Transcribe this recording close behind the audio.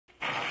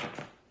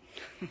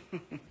All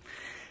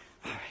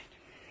right.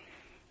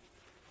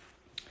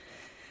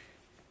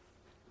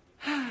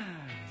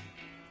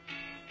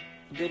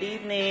 Good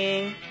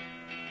evening.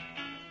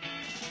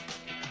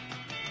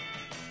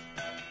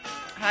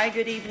 Hi,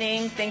 good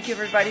evening. Thank you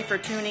everybody for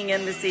tuning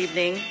in this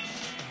evening.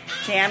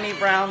 Tammie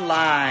Brown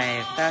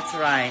Live, that's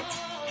right.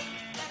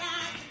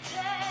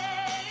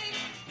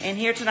 And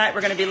here tonight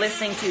we're going to be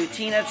listening to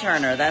Tina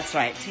Turner, that's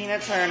right. Tina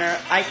Turner,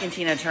 Ike and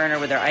Tina Turner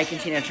with their Ike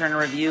and Tina Turner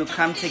review,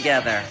 Come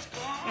Together.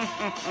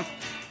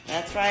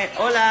 That's right.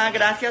 Hola,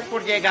 gracias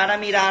por llegar a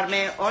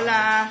mirarme.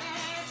 Hola.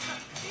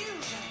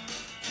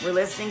 We're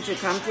listening to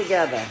Come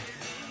Together.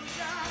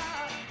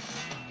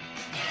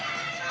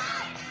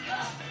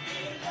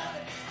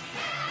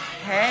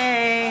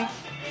 Hey,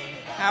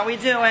 how we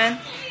doing?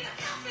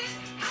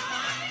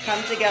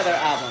 Come Together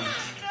album.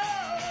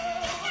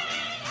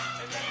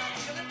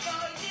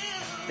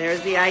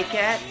 There's the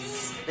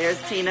Ikettes.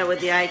 There's Tina with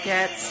the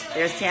Ikettes.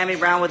 There's Tammie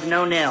Brown with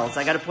no nails.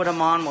 I got to put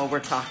them on while we're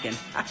talking.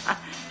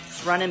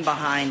 Just running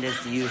behind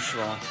as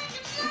usual.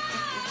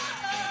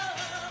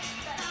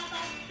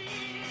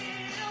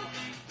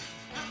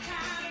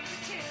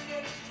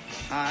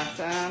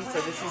 Awesome.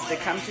 So this is the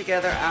Come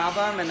Together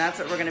album, and that's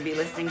what we're going to be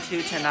listening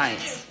to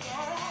tonight.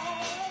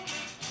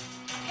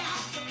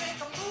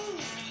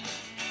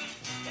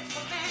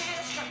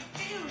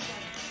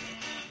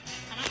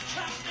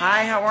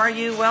 Hi, how are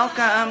you?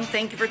 Welcome.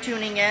 Thank you for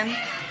tuning in.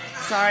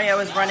 Sorry I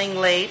was running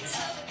late,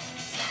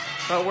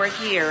 but we're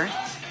here.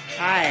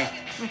 Hi.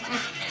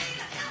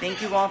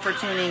 Thank you all for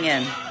tuning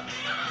in.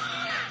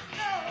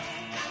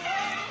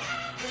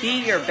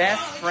 Be your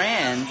best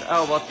friend.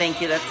 Oh, well, thank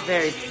you. That's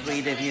very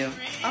sweet of you.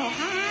 Oh,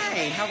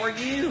 hi. How are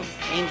you?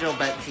 Angel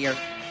Butt's here.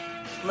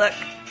 Look.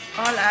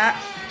 Hola.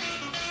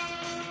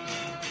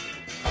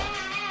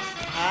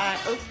 Hi.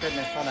 Oh,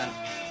 goodness. Hold on.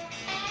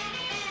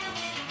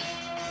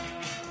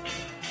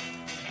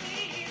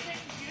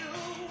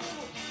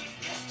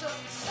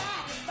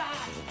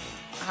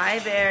 Hi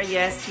there.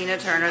 Yes, Tina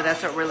Turner.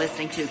 That's what we're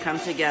listening to. Come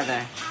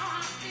Together.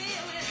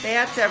 They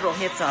had several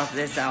hits off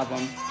this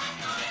album.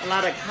 A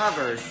lot of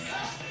covers.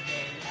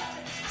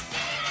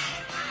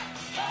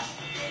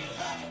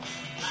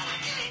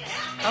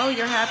 Oh,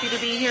 you're happy to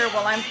be here?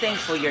 Well, I'm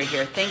thankful you're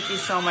here. Thank you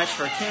so much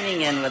for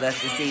tuning in with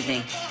us this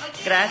evening.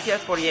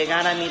 Gracias por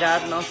llegar a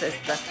mirarnos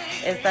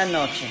esta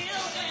noche.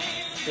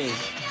 Sí.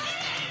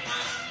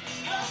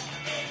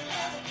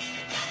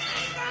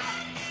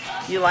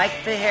 You like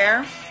the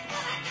hair?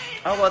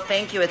 Oh, well,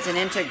 thank you. It's an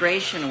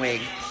integration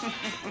wig.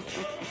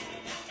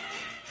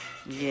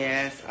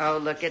 Yes. Oh,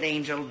 look at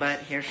Angel Butt.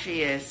 Here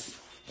she is.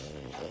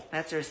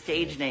 That's her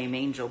stage name,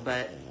 Angel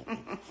Butt.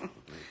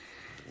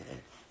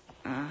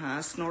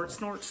 Uh-huh. Snort,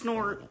 snort,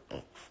 snort.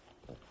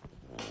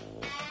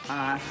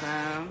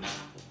 Awesome.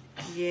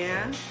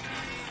 Yeah.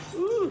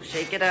 Ooh,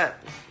 shake it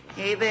up.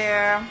 Hey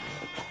there.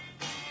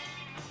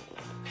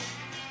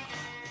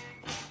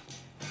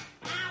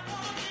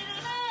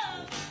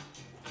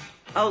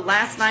 Oh,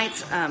 last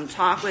night's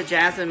talk with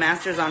Jasmine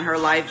Masters on her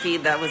live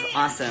feed, that was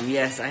awesome.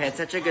 Yes, I had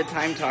such a good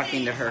time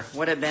talking to her.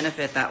 What a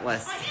benefit that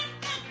was.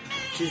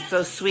 She's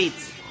so sweet.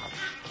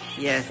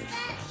 Yes.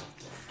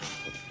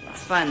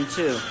 It's fun,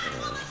 too.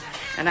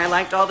 And I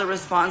liked all the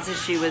responses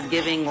she was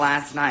giving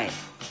last night.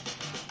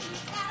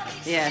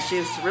 Yeah, she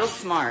was real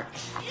smart.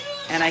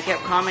 And I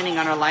kept commenting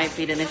on her live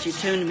feed, and then she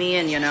tuned me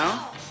in, you know?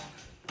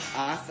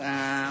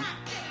 Awesome.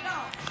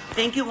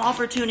 Thank you all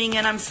for tuning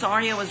in. I'm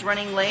sorry I was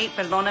running late.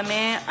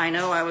 Perdóname. I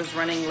know I was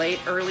running late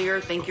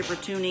earlier. Thank you for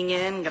tuning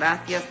in.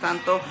 Gracias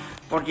tanto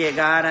por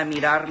llegar a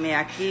mirarme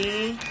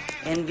aquí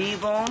en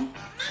vivo.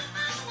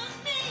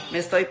 Me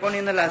estoy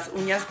poniendo las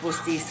uñas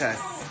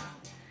postizas.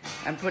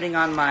 I'm putting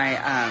on my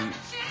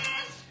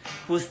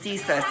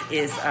postizas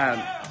is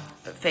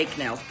fake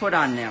nails, put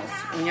on nails.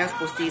 Uñas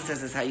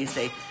postizas is how you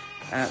say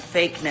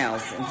fake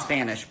nails in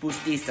Spanish.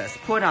 Postizas,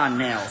 put on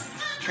nails.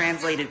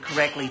 Translated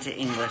correctly to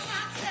English.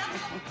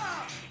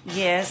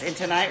 Yes, and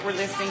tonight we're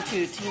listening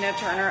to Tina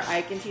Turner,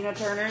 Ike and Tina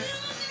Turner's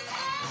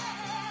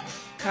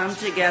Come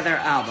Together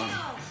album.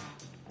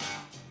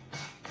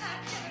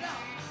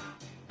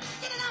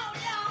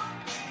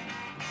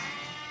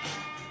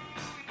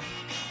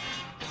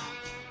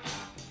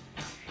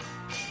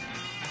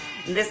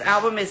 And this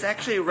album is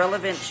actually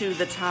relevant to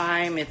the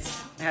time. It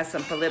has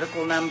some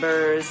political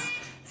numbers,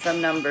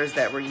 some numbers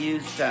that were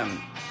used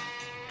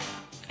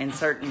in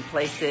certain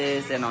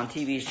places and on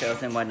TV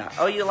shows and whatnot.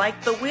 Oh, you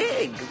like the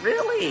wig?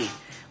 Really?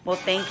 Well,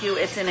 thank you.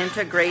 It's an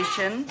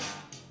integration.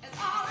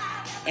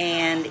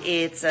 And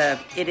it is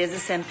a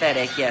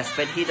synthetic, yes.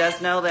 But he does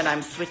know that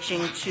I'm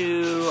switching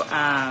to,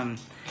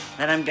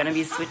 that I'm going to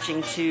be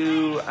switching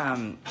to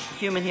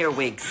human hair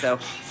wigs. So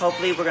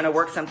hopefully we're going to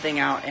work something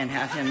out and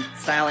have him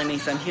styling me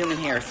some human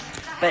hairs.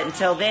 But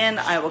until then,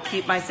 I will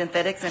keep my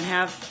synthetics and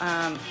have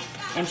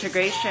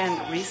integration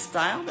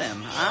restyle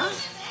them, huh?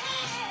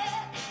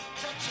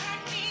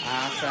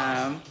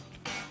 Awesome.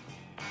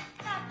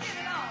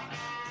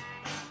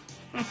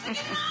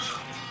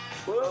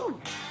 Woo.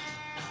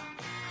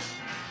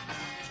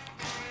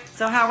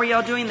 So how are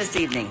y'all doing this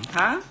evening,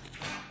 huh?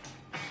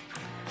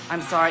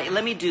 I'm sorry.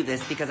 Let me do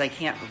this because I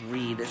can't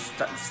read.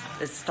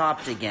 It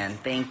stopped again.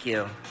 Thank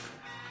you.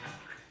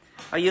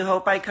 Oh, you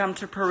hope I come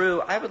to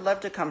Peru? I would love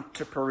to come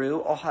to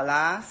Peru.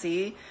 Ojalá,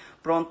 sí.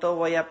 Pronto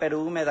voy a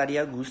Perú. Me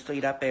daría gusto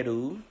ir a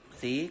Perú.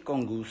 Sí,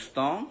 con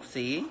gusto.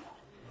 Sí.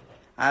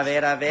 A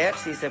ver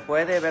si se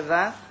puede,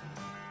 ¿verdad?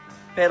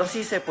 Pero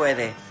sí se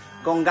puede.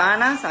 Con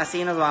ganas,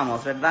 así nos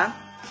vamos, ¿verdad?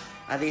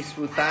 A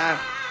disfrutar.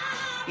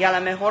 Y a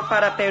lo mejor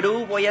para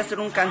Perú voy a hacer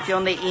una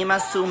canción de Ima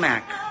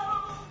Sumac.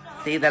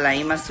 Sí, de la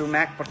Ima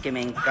Sumac, porque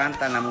me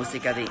encanta la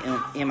música de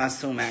Ima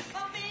Sumac.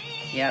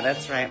 Yeah,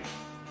 that's right.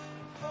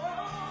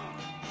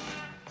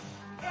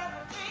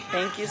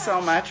 Thank you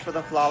so much for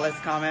the flawless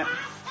comment.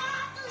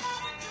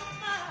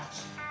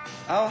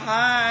 Oh,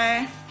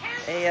 hi.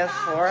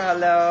 AS4,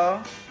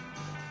 hello.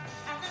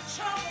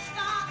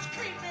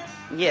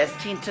 Yes,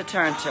 Tina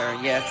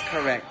Turner. Yes,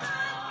 correct.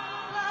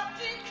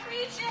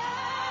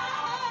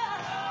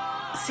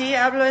 Sí,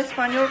 hablo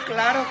español,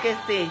 claro que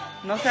sí.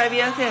 ¿No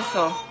sabías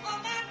eso?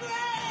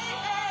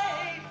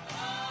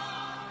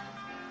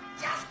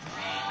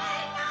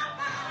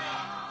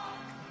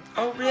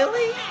 Oh,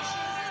 really?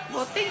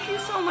 Well, thank you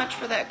so much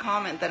for that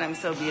comment that I'm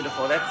so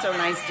beautiful. That's so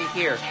nice to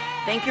hear.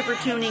 Thank you for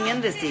tuning in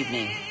this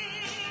evening.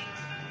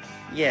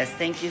 Yes,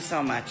 thank you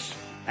so much.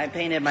 I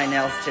painted my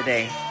nails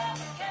today.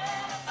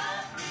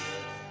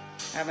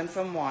 Having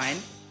some wine.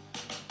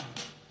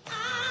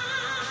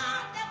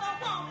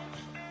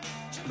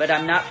 But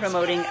I'm not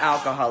promoting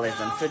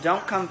alcoholism, so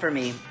don't come for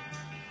me,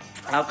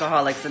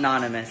 Alcoholics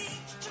Anonymous.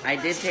 I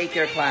did take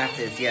your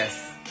classes,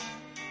 yes.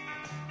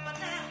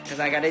 Because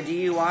I got a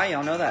DUI,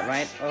 y'all know that,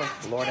 right? Oh,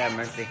 Lord have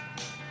mercy.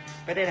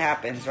 But it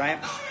happens, right?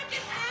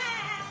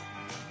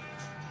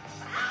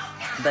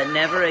 But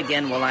never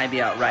again will I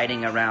be out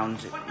riding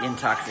around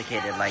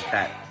intoxicated like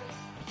that.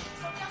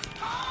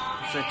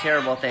 It's a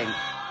terrible thing.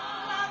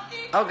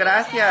 Oh,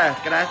 gracias,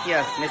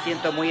 gracias. Me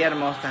siento muy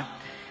hermosa.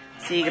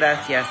 Sí,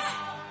 gracias.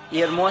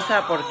 Y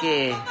hermosa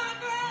porque,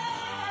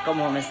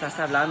 como me estás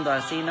hablando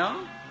así, ¿no?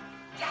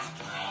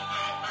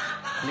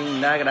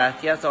 Linda,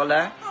 gracias,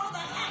 hola.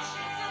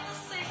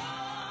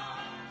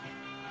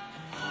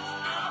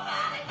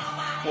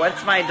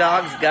 What's my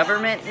dog's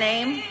government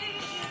name?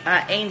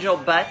 Angel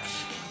Butt.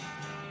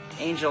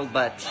 Angel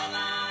Butt.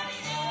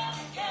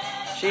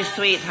 She's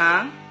sweet,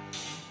 huh?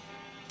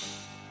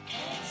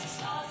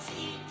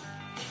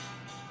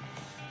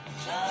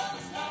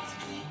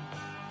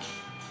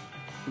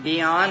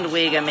 Beyond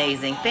wig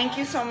amazing. Thank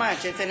you so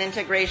much. It's an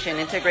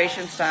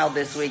integration style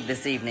this week,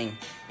 this evening.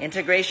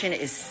 Integration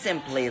is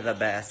simply the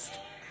best.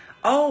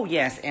 Oh,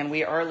 yes, and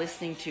we are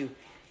listening to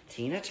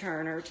Tina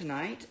Turner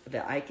tonight,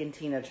 the Ike and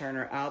Tina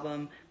Turner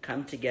album,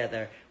 Come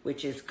Together,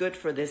 which is good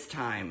for this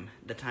time,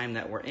 the time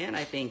that we're in,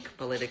 I think,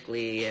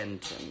 politically and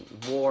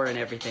war and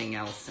everything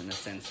else in a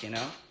sense, you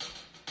know?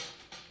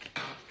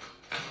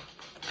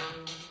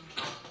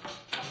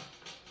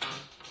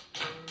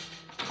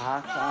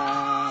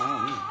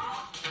 Awesome.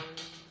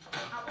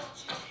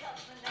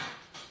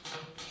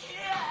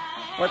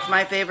 What's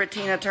my favorite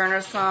Tina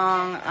Turner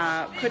song?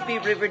 Could be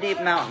River Deep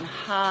Mountain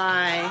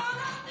High.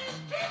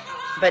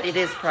 But it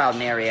is Proud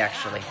Mary,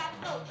 actually.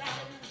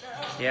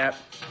 Yep.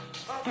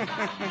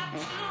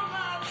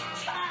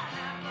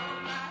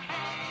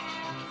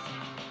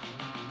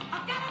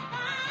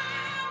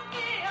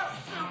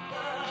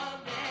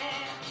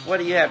 What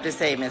do you have to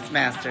say, Miss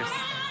Masters?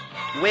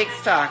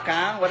 Wigstock,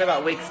 huh? What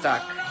about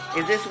Wigstock?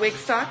 Is this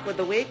Wigstock with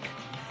the wig?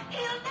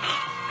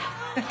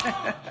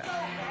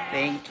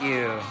 Thank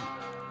you.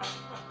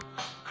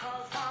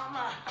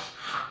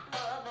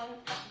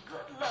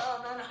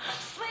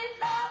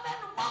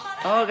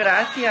 Oh,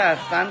 gracias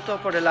tanto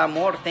por el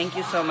amor. Thank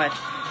you so much.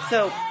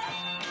 So,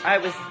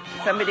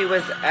 somebody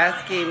was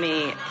asking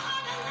me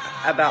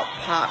about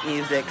pop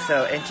music,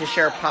 and to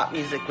share pop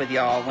music with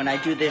y'all when I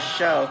do this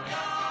show.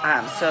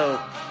 So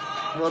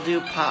we'll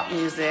do pop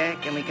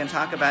music, and we can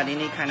talk about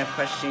any kind of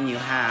question you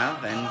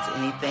have and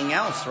anything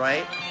else,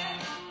 right?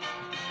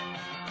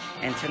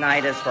 And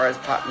tonight, as far as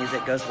pop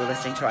music goes, we're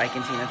listening to Ike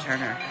and Tina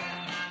Turner.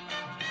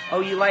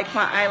 Oh, you like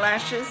my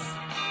eyelashes?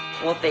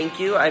 Well, thank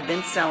you. I've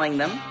been selling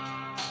them.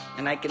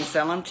 And I can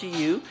sell them to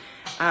you.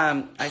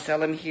 I sell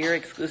them here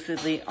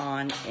exclusively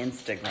on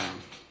Instagram.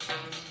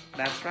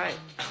 That's right.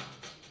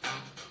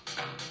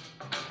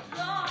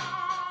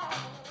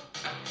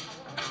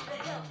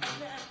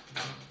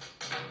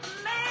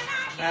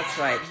 That's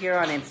right, here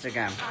on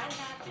Instagram.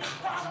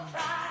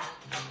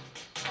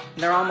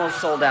 They're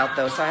almost sold out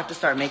though, so I have to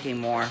start making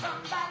more.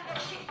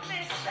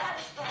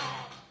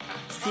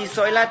 Si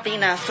soy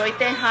Latina, soy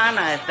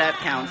Tejana, if that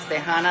counts.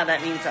 Tejana,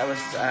 that means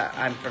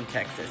I'm from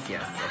Texas,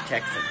 yes, a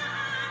Texan.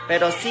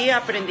 Pero sí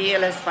aprendí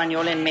el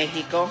español en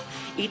México.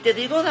 Y te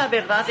digo la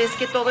verdad, es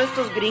que todos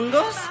estos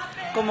gringos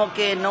como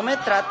que no me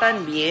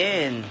tratan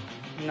bien.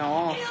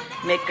 No,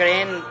 me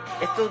creen,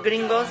 estos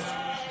gringos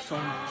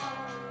son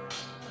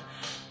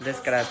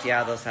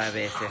desgraciados a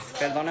veces.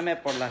 Perdóname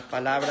por las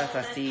palabras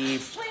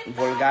así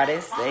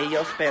vulgares de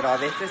ellos, pero a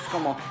veces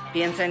como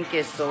piensan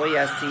que soy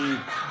así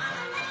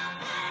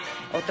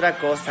otra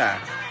cosa,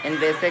 en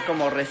vez de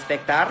como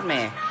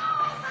respetarme.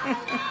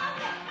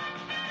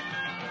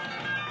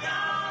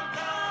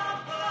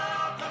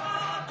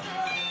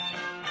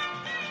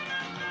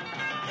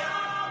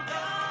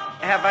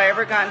 Have I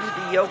ever gotten to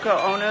the Yoko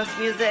Ono's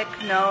music?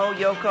 No,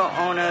 Yoko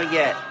Ono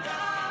yet.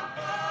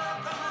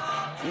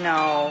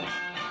 No,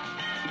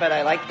 but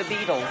I like the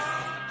Beatles.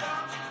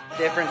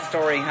 Different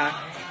story, huh?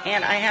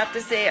 And I have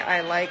to say,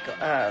 I like,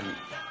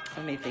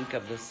 let me think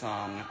of the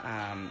song.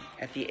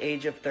 At the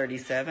age of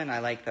 37, I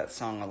like that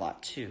song a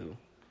lot too.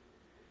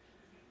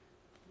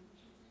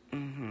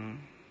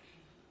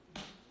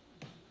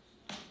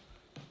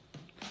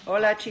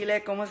 Hola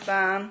Chile, ¿cómo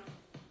están?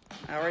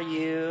 How are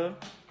you?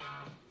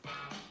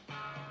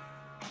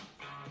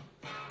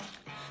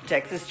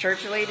 Texas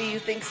church lady, you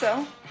think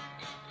so?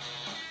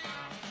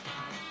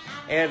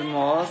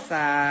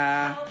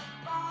 Hermosa.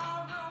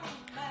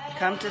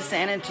 Come to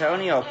San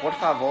Antonio, por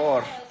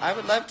favor. I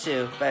would love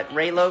to, but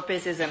Ray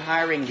Lopez isn't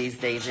hiring these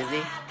days, is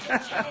he?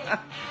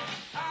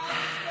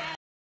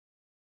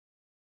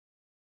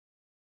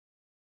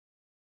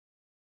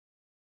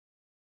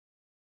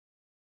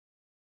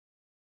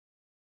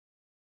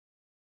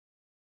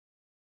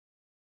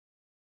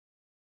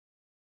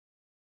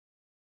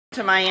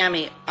 To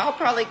Miami. I'll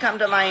probably come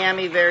to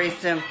Miami very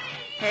soon.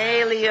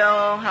 Hey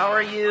Leo, how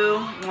are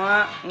you?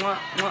 Mwah, mwah,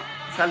 mwah.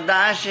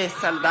 Saudades,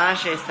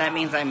 saudades. That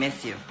means I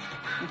miss you.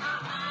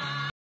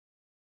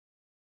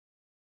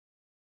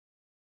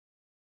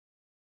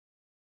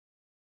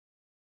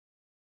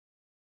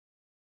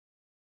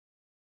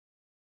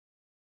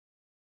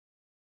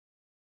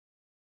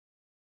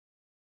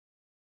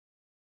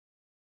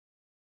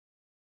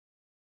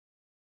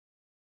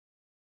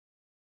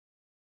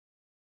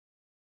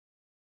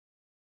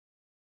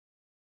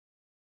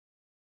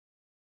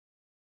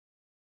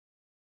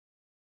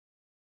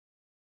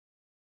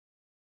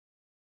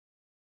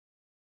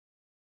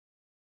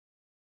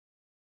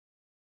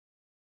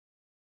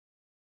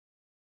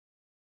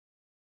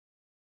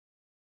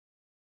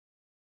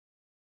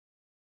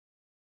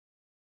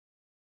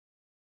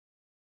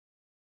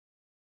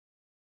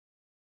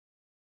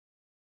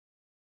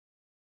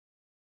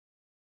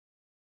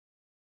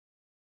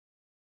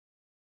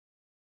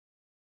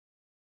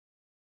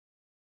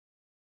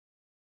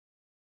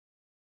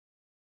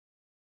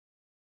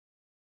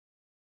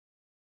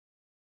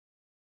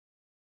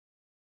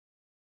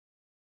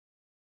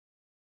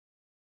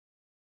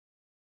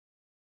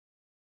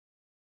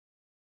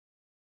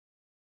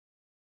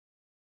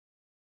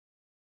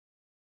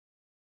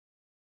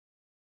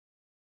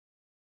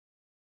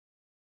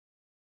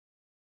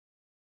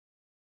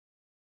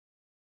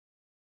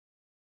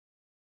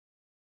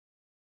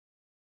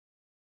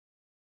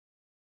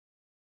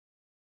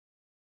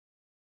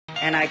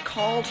 And I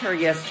called her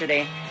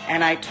yesterday,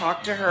 and I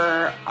talked to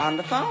her on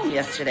the phone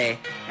yesterday,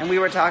 and we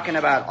were talking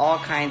about all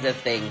kinds of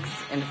things.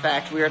 In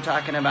fact, we were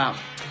talking about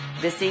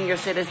the senior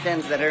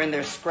citizens that are in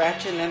there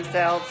scratching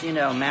themselves, you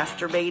know,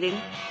 masturbating.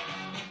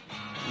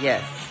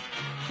 Yes.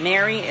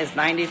 Mary is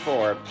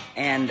 94,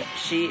 and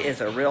she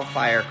is a real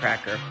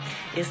firecracker.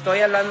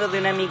 Estoy hablando de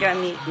una amiga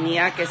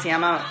mía que se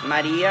llama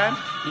María,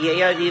 y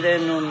ella vive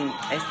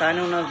está en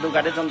unos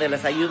lugares donde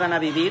les ayudan a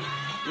vivir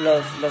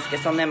los que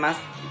son de más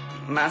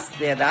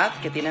de edad,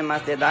 que tienen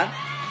más de edad,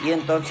 y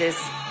entonces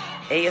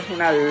ella es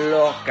una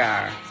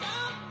loca,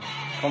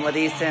 como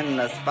dicen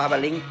las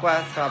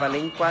fabalincuas,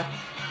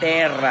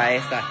 perra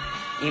esa,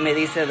 y me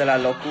dice de las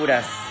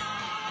locuras,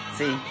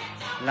 sí,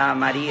 la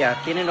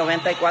María, tiene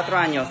 94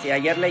 años, y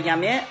ayer le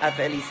llamé a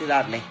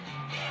felicitarle,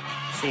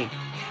 sí,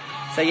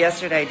 so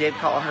yesterday I did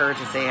call her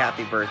to say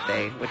happy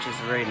birthday, which is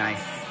very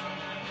nice.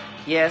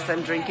 Yes,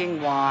 I'm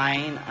drinking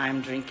wine,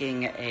 I'm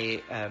drinking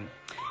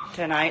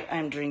tonight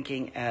I'm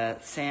drinking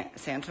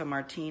Santa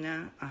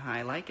Martina.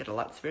 I like it a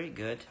lot. It's very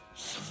good.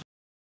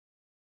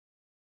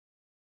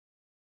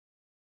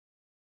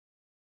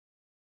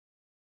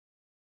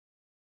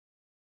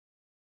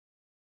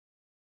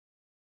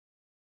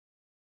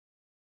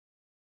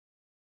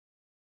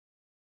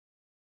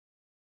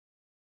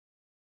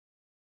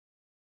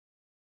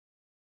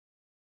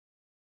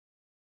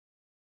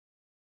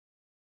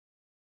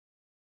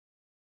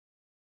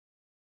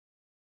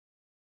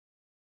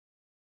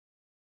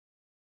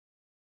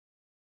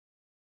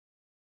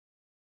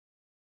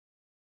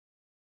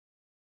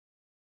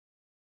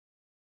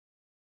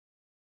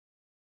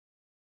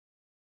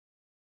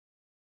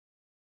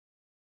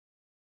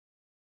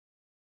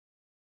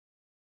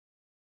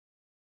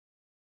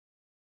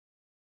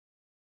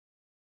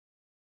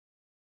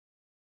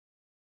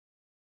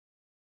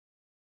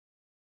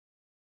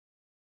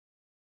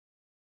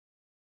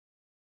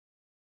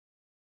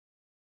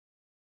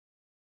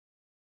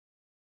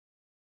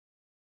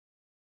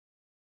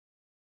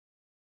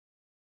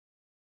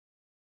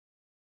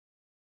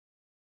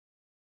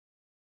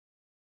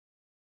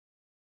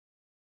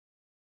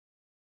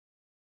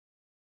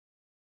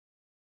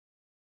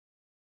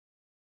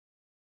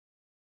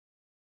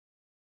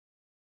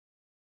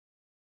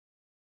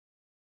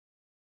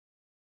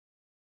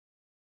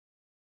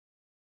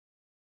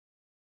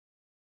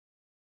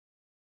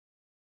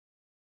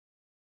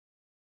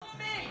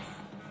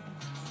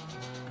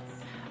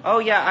 Oh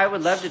yeah, I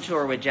would love to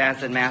tour with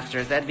Jasmine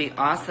Masters. That'd be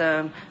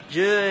awesome.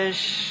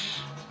 Jush.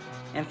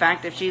 In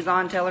fact, if she's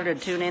on, tell her to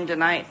tune in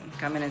tonight.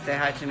 Come in and say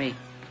hi to me.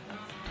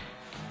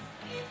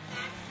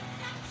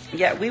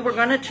 Yeah, we were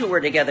going to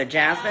tour together.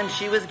 Jasmine,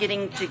 she was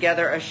getting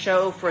together a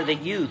show for the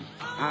youth,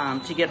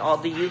 to get all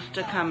the youth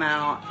to come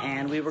out,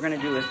 and we were going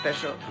to do a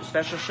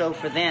special show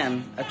for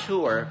them, a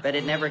tour, but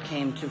it never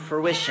came to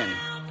fruition.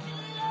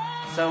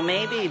 So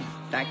maybe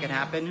that could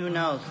happen. Who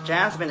knows?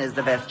 Jasmine is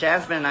the best.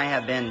 Jasmine and I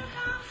have been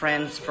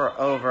friends for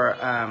over,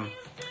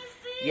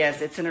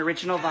 yes, it's an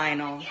original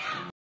vinyl.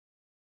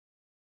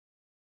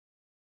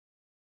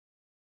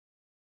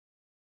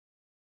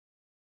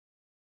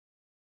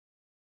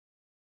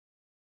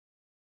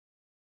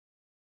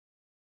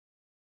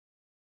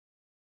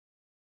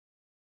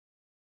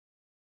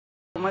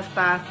 ¿Cómo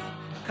estás?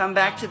 Come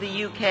back to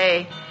the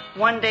UK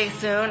one day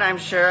soon, I'm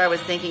sure. I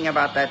was thinking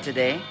about that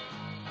today.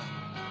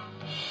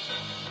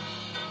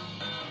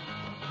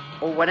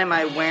 Well, what am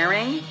I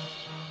wearing?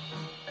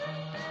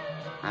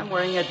 I'm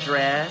wearing a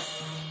dress.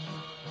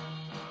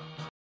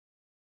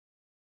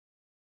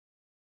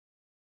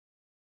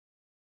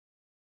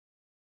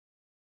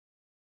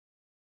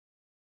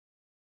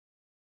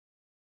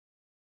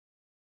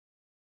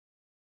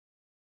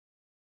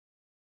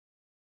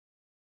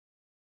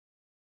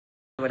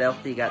 What else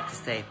do you got to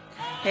say?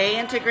 Hey,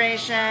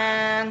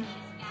 integration.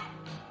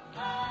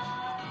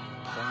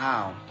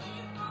 Wow.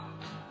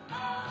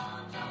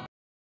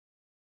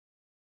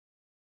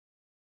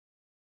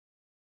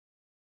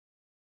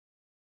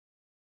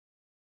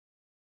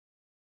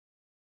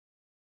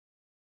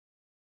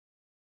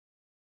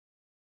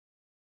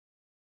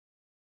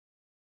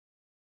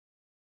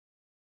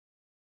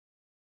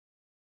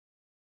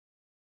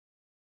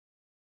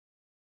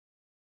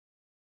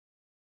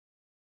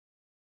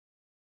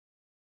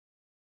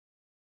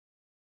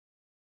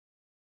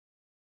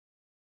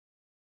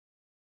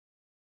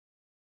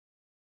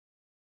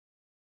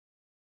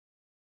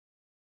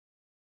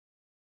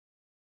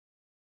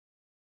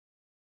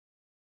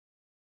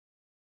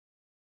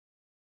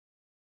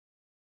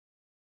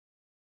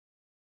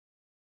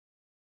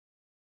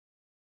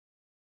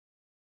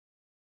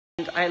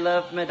 I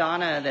love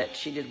Madonna, that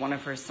she did one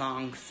of her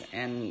songs,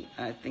 and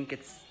I think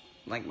it's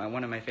like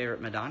one of my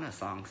favorite Madonna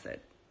songs that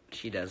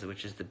she does,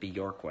 which is the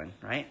Bjork one,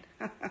 right?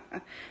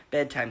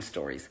 Bedtime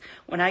stories.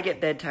 When I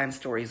get bedtime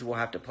stories, we'll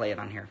have to play it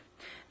on here.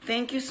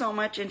 Thank you so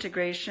much,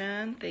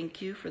 Integration.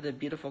 Thank you for the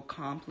beautiful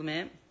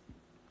compliment.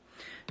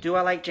 Do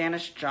I like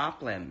Janis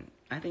Joplin?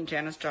 I think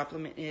Janis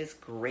Joplin is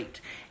great.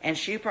 And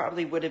she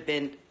probably would have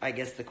been, I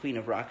guess, the queen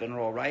of rock and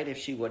roll, right? If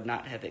she would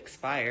not have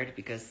expired,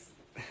 because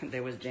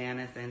there was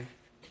Janis and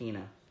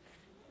Tina.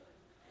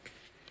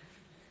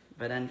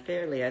 But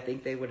unfairly, I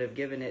think they would have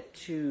given it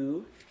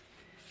to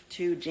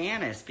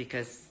Janis,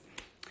 because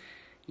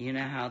you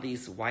know how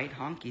these white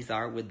honkies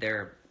are with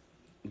their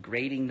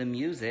grading the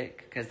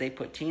music, because they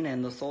put Tina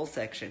in the soul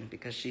section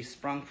because she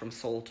sprung from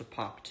soul to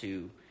pop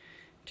to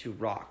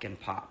rock and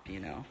pop, you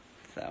know.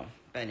 So,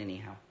 but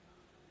anyhow,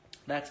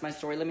 that's my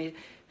story. Let me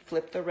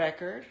flip the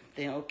record.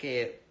 Tengo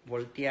que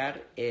voltear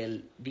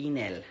el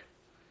vinil.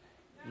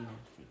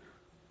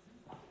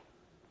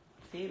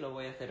 Sí, lo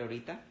voy a hacer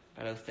ahorita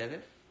para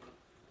ustedes.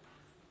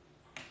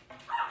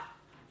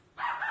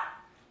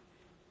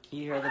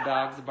 You hear the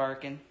dogs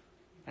barking?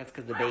 That's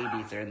because the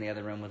babies are in the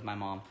other room with my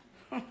mom.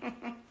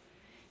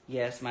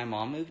 Yes, my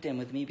mom moved in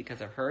with me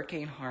because of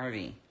Hurricane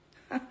Harvey.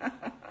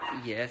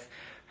 Yes,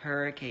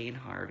 Hurricane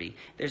Harvey.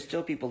 There's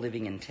still people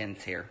living in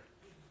tents here.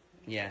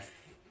 Yes.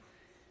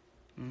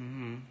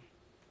 And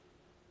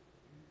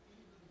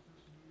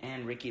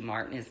Ricky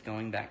Martin is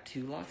going back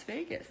to Las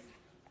Vegas.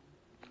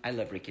 I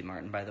love Ricky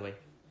Martin, by the way.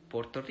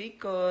 Puerto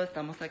Rico,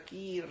 estamos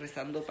aquí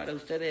rezando para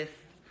ustedes.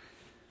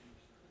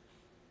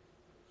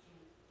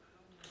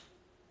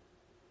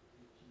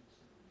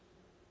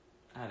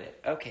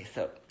 Okay,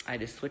 so I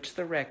just switched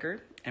the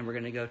record, and we're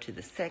going to go to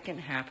the second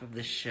half of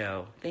the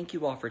show. Thank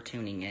you all for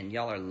tuning in.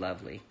 Y'all are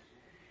lovely.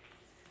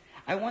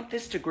 I want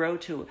this to grow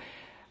to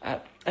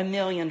 1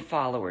 million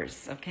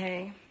followers,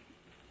 okay?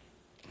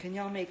 Can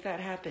y'all make that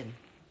happen?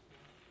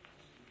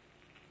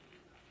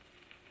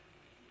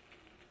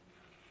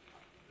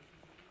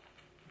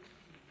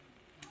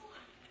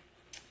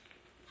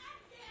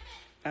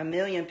 A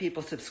million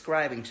people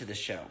subscribing to the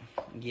show.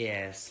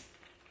 Yes.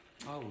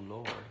 Oh,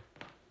 Lord.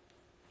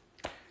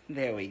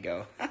 There we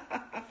go.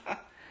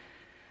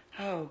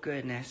 Oh,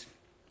 goodness.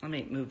 Let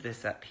me move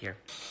this up here.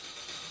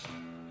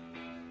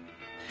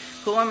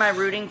 Who am I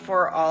rooting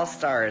for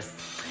All-Stars?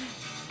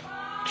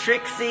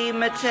 Trixie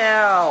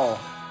Mattel.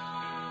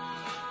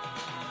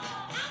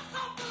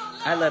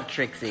 I love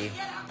Trixie.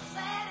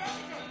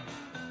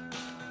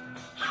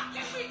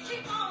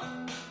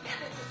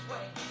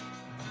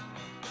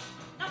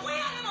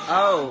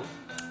 Oh,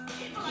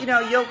 you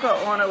know,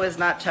 Yoko Ono is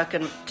not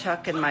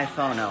tucking my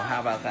phono. How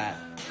about that?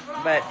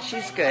 But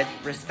she's good.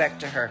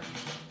 Respect to her.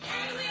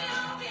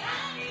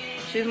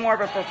 She's more of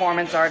a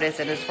performance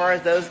artist, and as far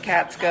as those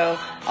cats go,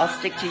 I'll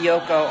stick to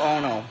Yoko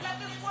Ono.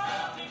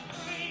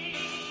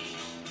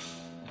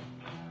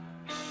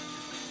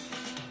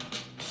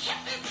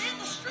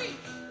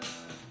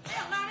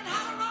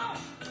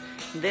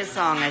 This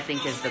song, I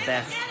think, is the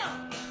best.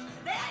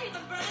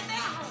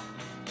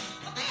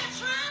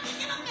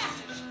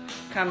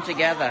 Come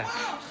together.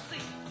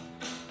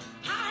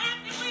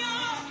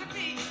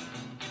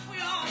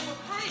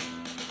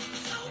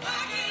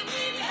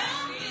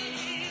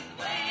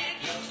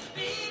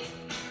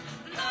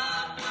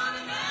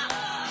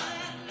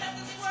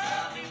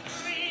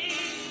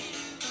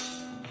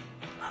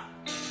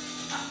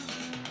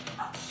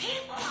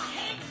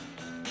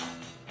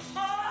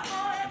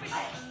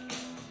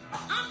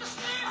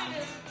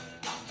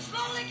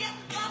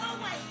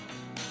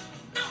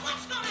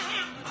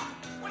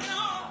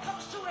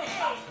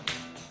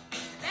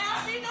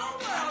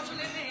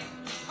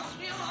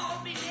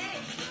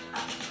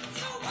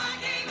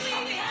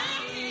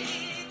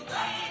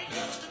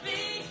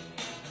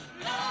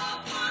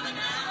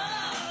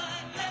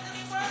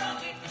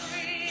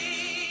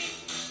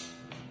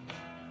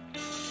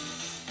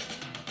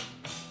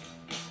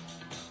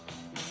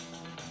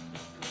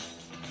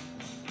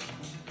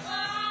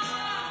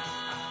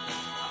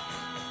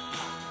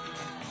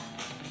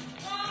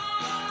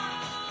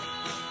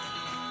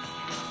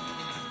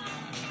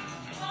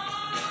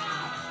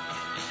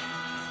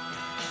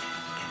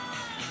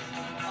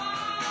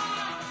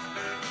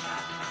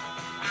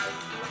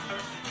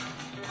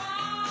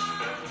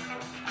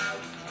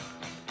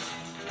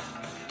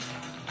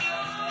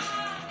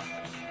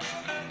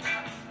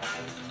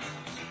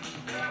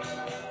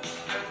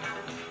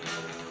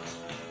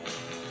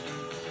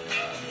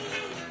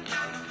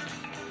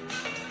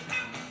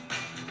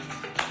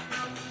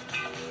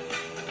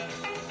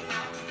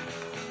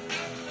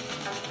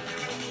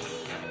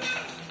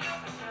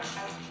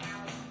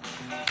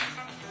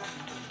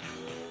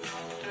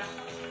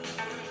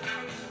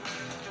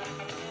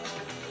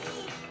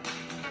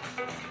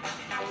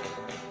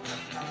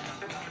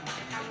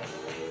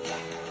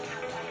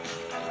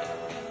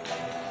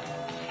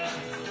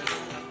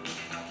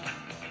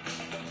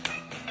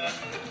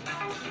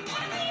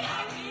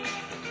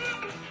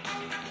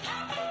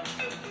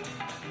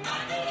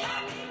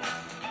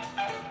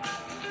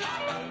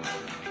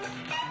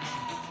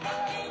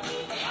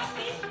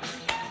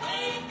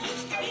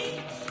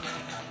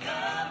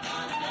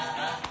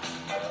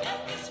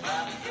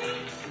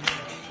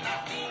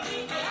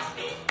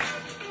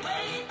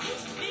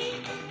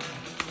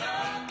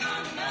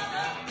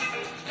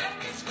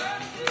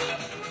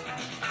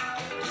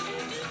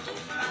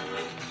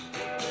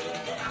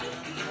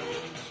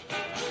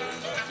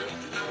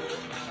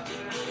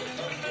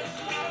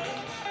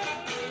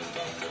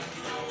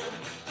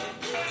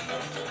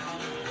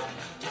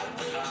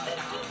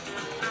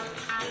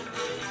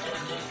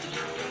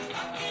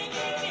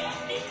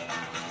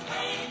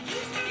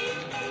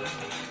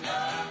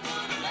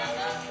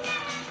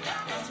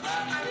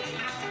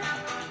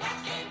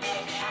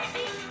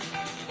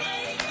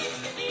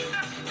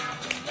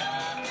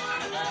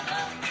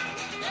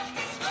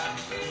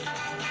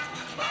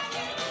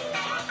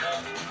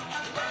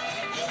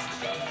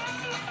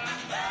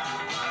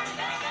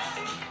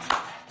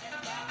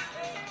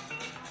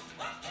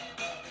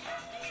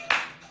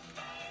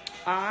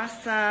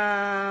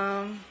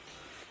 Awesome.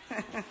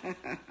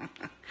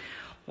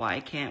 Why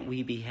can't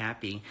we be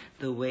happy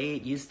the way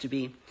it used to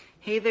be?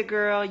 Hey there,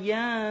 girl.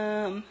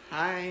 Yum.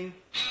 Hi.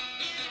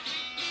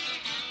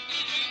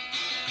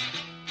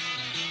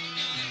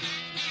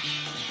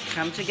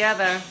 Come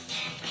together.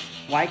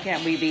 Why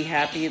can't we be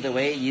happy the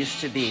way it used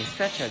to be?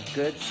 Such a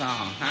good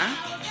song, huh?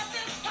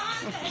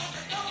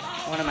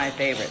 One of my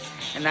favorites.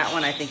 And that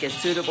one I think is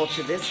suitable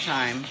to this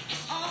time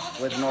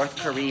with North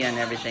Korea and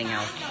everything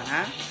else,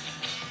 huh?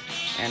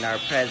 And our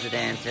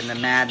president and the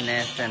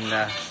madness and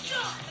the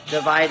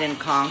divide and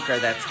conquer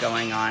that's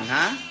going on,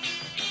 huh?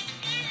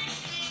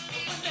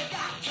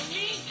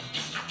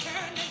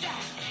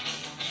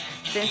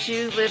 Since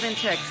you live in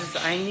Texas,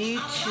 I need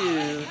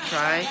to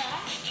try.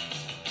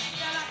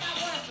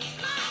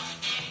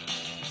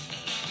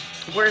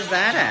 Where's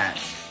that at?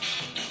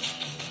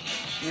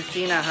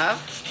 Messina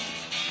Huff?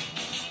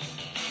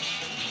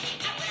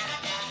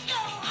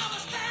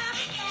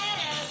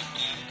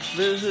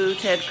 Boo-hoo,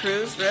 Ted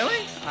Cruz, really?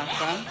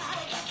 Awesome.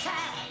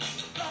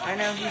 I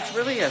know, he's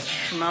really a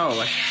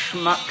schmo, a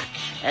schmuck,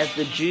 as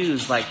the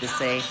Jews like to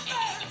say.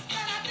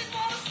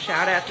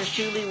 Shout out to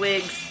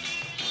Shooleywigs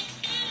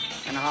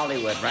in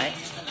Hollywood, right?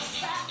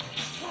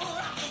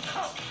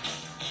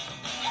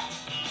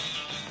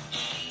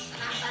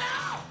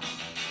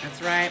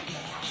 That's right.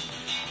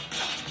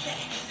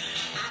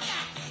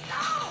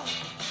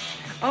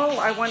 Oh,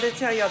 I wanted to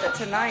tell y'all that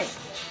tonight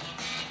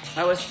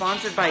I was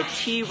sponsored by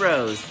Tea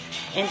Rose.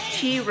 And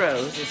Tea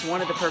Rose is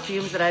one of the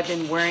perfumes that I've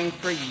been wearing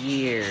for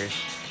years.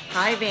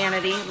 Hi,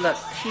 Vanity. Look,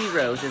 Tea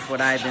Rose is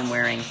what I've been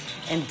wearing.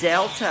 And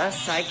Delta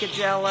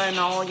Psychedella and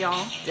all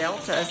y'all.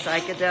 Delta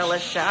Psychedella.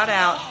 Shout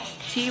out.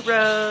 Tea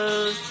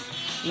Rose.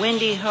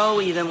 Wendy Ho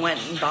even went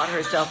and bought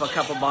herself a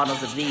couple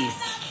bottles of these.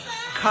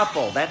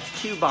 Couple.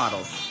 That's 2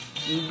 bottles.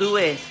 Due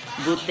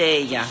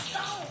bottiglia.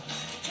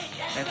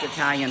 That's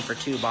Italian for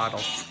 2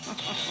 bottles.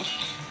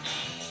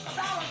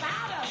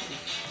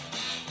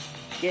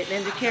 Getting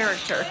into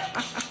character.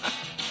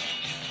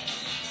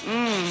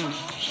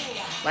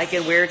 Like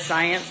in Weird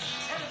Science.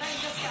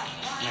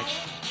 Like,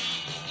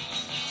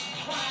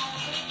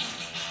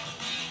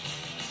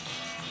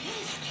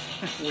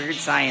 Weird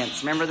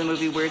Science. Remember the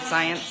movie Weird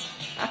Science?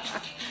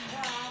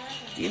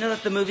 Do you know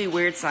that the movie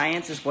Weird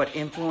Science is what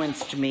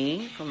influenced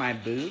me for my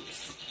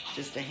boobs?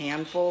 Just a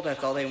handful.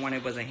 That's all they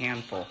wanted was a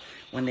handful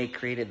when they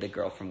created the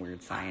girl from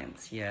Weird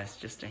Science. Yes,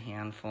 just a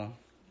handful.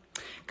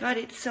 God,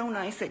 it's so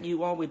nice that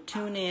you all would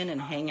tune in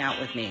and hang out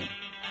with me.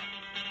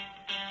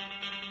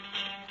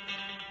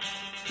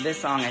 This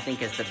song, I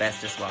think, is the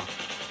best as well.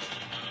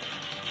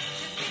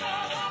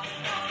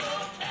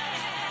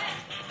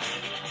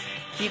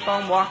 Keep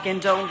on walking,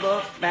 don't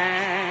look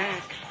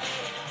back.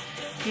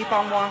 Keep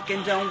on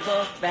walking, don't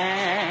look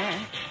back.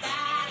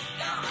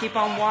 Keep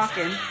on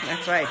walking.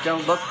 That's right,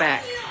 don't look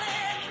back.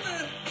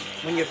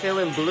 When you're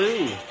feeling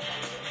blue.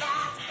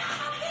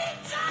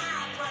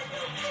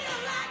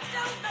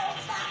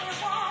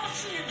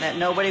 That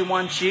nobody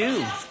wants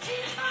you.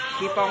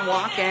 Keep on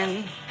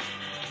walking.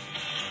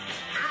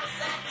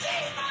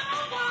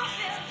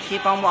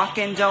 Keep on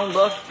walking, don't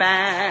look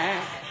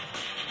back.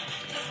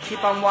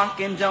 Keep on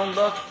walking, don't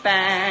look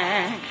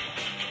back.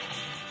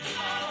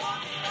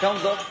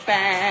 Don't look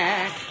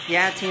back.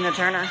 Yeah, Tina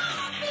Turner.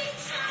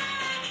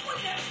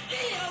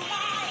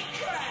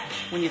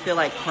 When you feel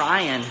like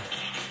crying.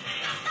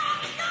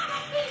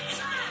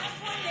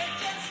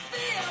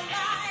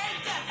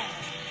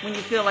 When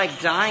you feel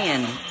like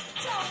dying.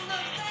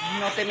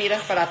 No te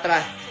miras para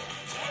atrás.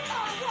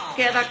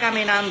 Queda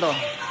caminando.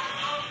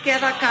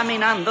 Queda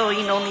caminando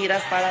y no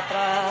miras para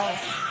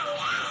atrás.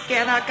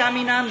 Queda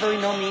caminando y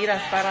no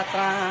miras para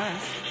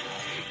atrás.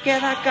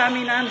 Queda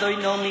caminando y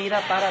no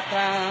mira para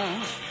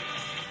atrás.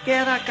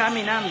 Queda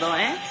caminando,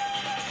 eh?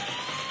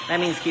 That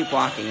means keep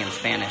walking in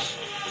Spanish.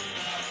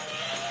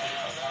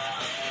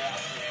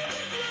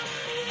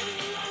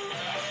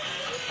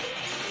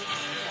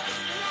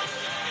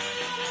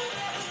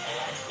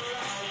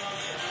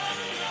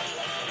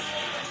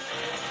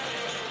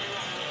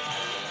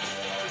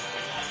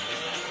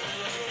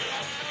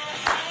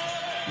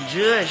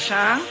 Jewish,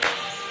 huh?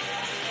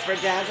 For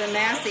Jazz and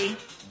Massey.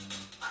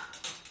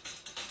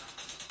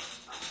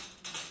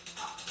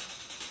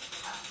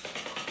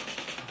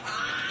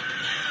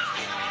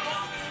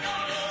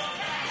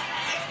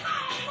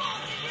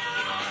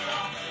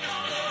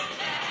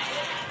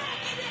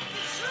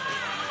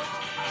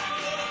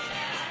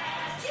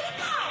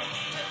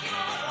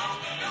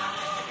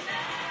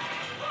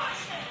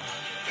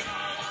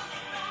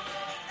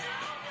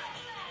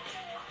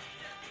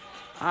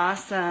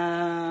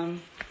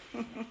 Awesome.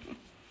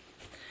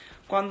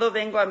 Cuando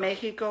vengo a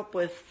México,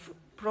 pues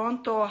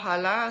pronto,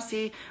 ojalá,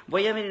 sí.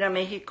 Voy a venir a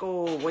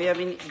México, voy a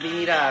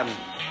venir a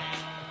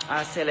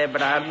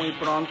celebrar muy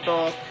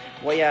pronto.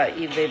 Voy a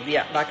ir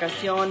de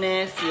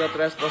vacaciones y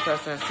otras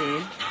cosas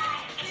así.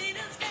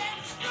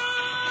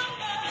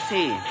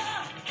 Sí,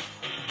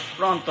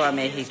 pronto a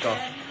México.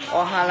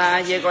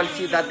 Ojalá llego a la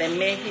Ciudad de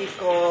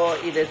México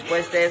y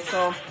después de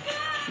eso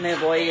me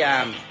voy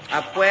a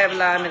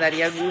Puebla, me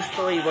daría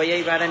gusto y voy a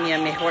llevar a mi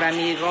mejor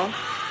amigo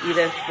y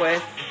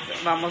después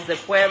vamos de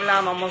Puebla,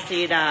 vamos a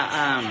ir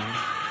a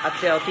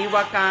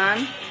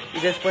Teotihuacán y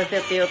después de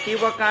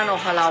Teotihuacán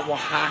ojalá a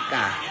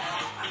Oaxaca.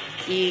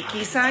 Y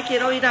quizá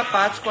quiero ir a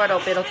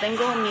Pátzcuaro, pero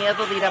tengo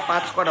miedo de ir a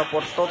Pátzcuaro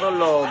por todo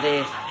lo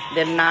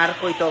del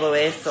narco y todo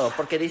eso,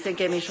 porque dicen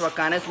que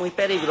Michoacán es muy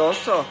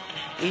peligroso.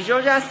 Y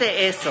yo ya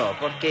sé eso,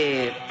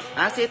 porque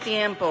hace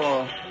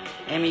tiempo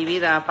en mi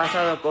vida han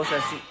pasado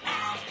cosas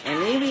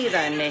en mi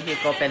vida en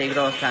México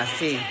peligrosas,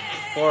 sí,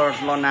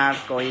 por lo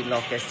narco y lo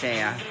que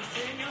sea.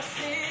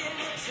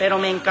 Pero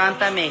me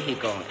encanta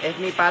México, es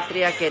mi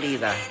patria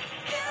querida.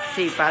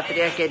 Sí,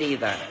 patria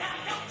querida.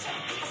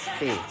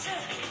 Sí.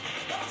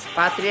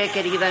 Patria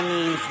querida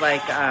means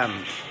like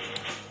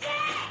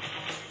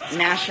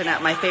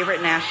my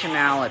favorite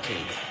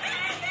nationality.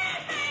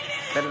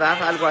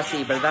 ¿Verdad? Algo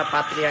así, ¿verdad?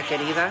 Patria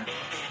querida.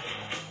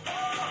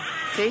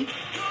 ¿Sí?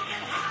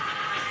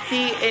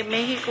 Sí,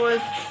 México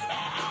es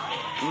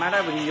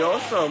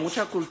maravilloso,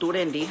 mucha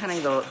cultura indígena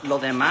y lo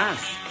demás.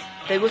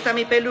 ¿Te gusta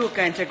mi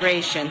peluca?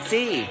 Integration,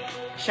 sí.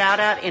 Shout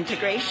out,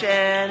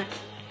 Integration.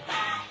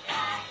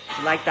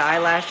 You like the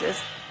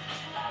eyelashes?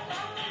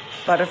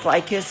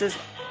 Butterfly kisses.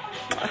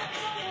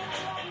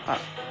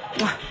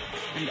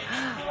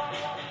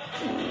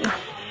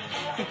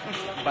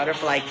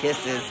 Butterfly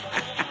kisses.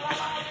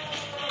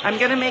 I'm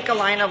going to make a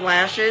line of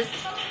lashes,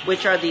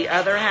 which are the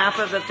other half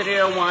of the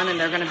 301, and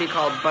they're going to be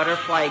called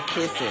Butterfly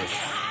Kisses.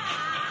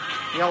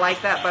 Y'all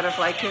like that,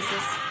 Butterfly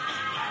Kisses?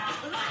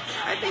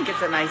 I think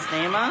it's a nice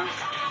name, huh?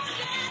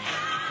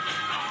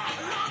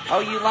 Oh,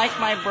 you like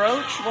my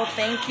brooch? Well,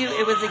 thank you.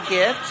 It was a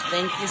gift.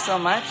 Thank you so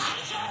much.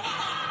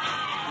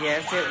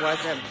 Yes, it was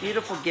a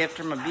beautiful gift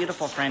from a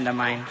beautiful friend of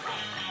mine.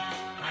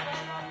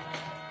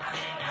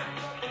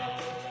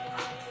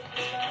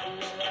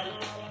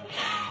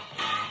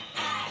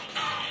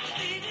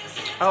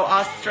 Oh,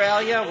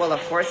 Australia? Well, of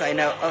course I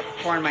know. Oh,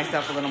 pouring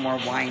myself a little more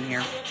wine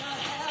here.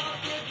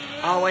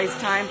 Always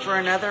time for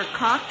another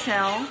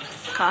cocktail.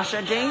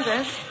 Kasha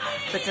Davis.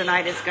 But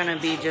tonight it's going to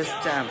be just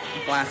a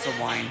glass of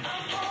wine.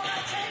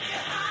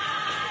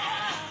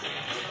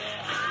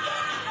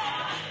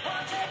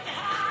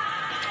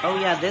 Oh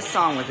yeah, this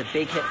song was a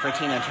big hit for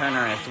Tina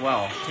Turner as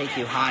well. Take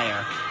You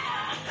Higher.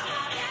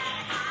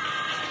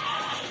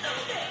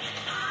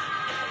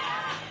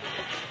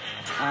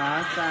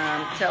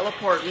 Awesome.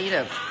 Teleport me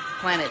to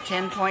planet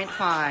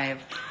 10.5.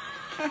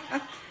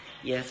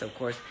 Yes, of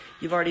course.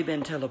 You've already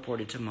been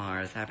teleported to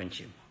Mars, haven't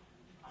you?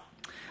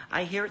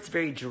 I hear it's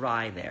very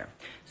dry there.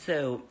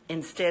 So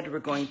instead we're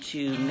going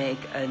to make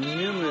a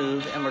new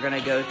move and we're going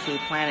to go to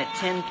planet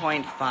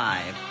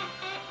 10.5.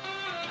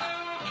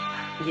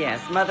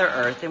 Yes, Mother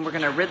Earth, and we're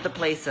going to rid the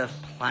place of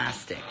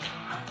plastic.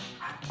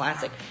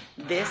 Plastic.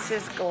 This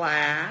is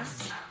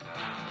glass.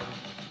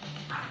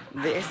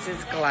 This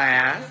is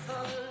glass.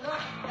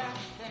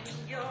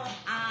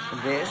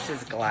 This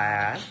is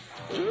glass.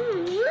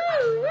 Ooh,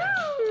 woo,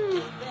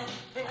 woo.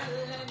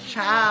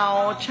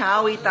 Ciao,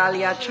 ciao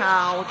Italia,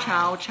 ciao,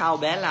 ciao, ciao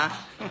bella.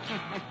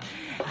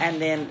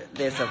 And then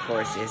this, of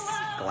course, is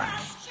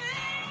glass.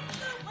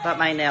 But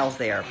my nails,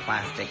 they are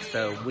plastic,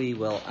 so we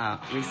will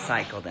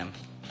recycle them.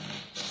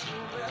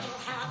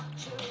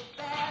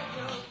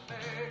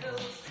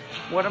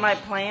 What are my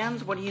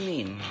plans? What do you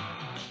mean?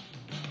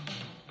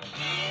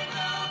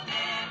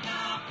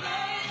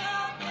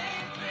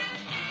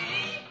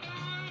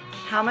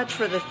 How much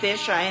for the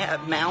fish I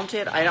have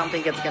mounted? I don't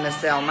think it's going to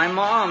sell. My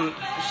mom,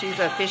 she's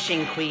a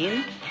fishing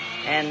queen,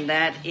 and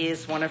that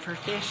is one of her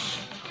fish.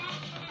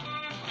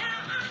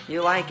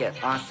 You like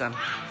it? Awesome.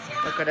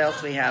 Look what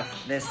else we have.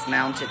 This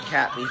mounted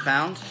cat we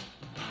found.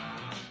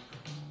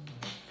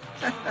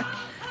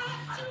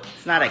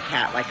 It's not a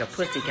cat, like a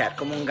pussy cat,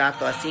 como un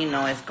gato así,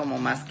 no es como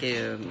más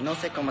que, no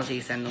sé cómo se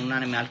dice, un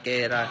animal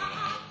que era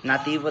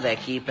nativo de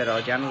aquí, pero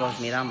ya no los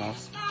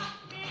miramos.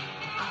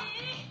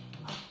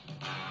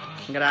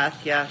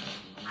 Gracias.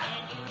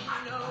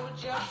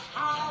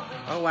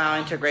 Oh wow,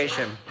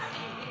 integration.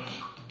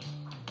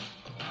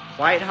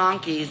 White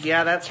honkies,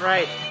 yeah, that's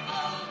right.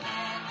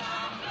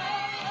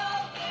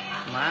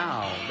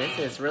 Wow, this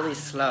is really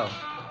slow.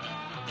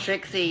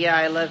 Trixie, yeah,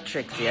 I love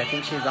Trixie. I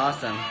think she's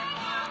awesome.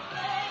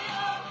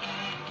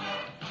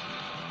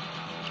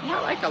 I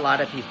like a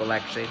lot of people,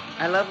 actually.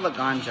 I love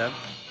Laganja.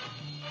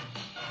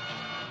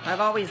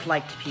 I've always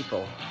liked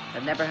people.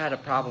 I've never had a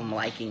problem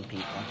liking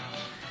people.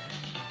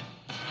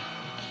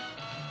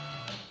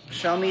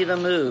 Show me the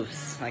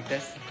moves, like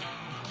this.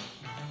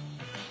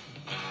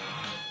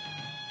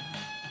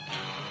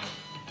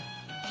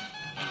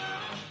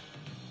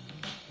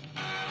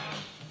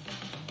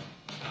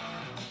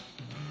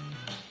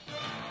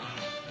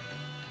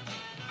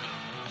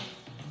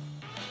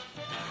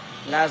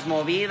 Las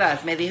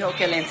movidas. Me dijo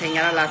que le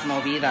enseñara las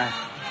movidas.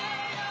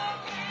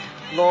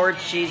 Lord,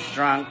 she's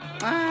drunk.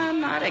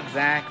 Not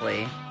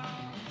exactly.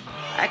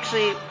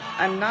 Actually,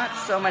 I'm not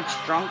so much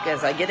drunk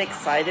as I get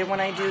excited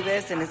when I do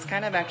this, and it's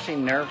kind of actually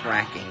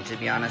nerve-wracking, to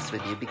be honest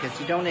with you, because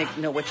you don't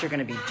know what you're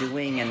going to be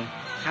doing and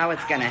how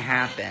it's going to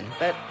happen.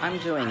 But I'm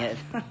doing it.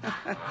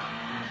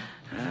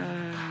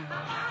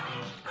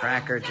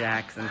 Cracker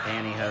Jacks and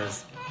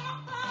pantyhose.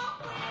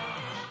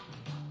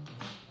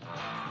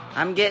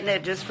 I'm getting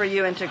it just for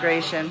you,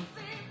 integration.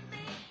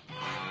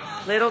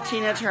 Little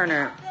Tina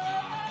Turner.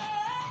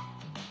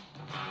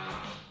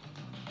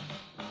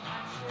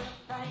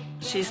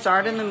 She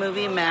starred in the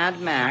movie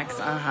Mad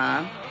Max,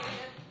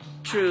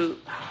 True.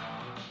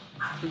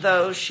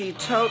 Though she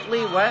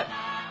totally,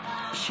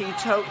 She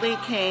totally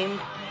came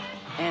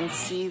and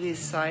see these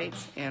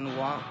sights and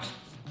walked.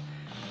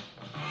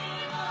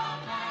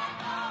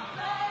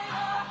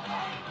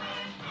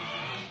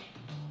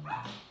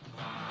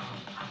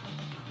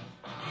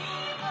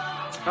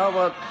 Oh,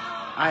 well,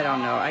 I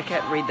don't know. I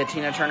can't read the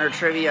Tina Turner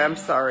trivia. I'm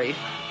sorry.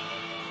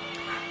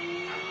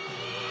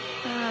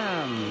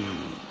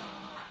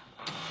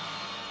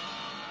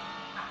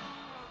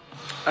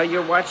 Oh,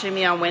 you're watching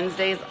me on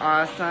Wednesdays?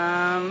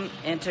 Awesome.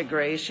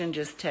 Integration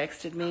just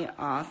texted me.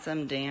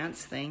 Awesome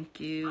dance. Thank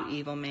you,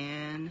 evil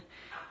man.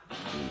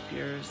 Keep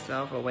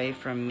yourself away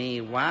from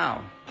me.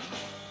 Wow.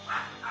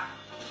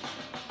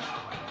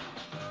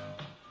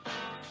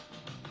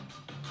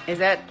 Is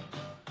that...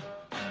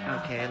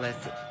 Okay,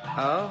 let's see.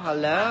 Oh,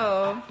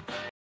 hello.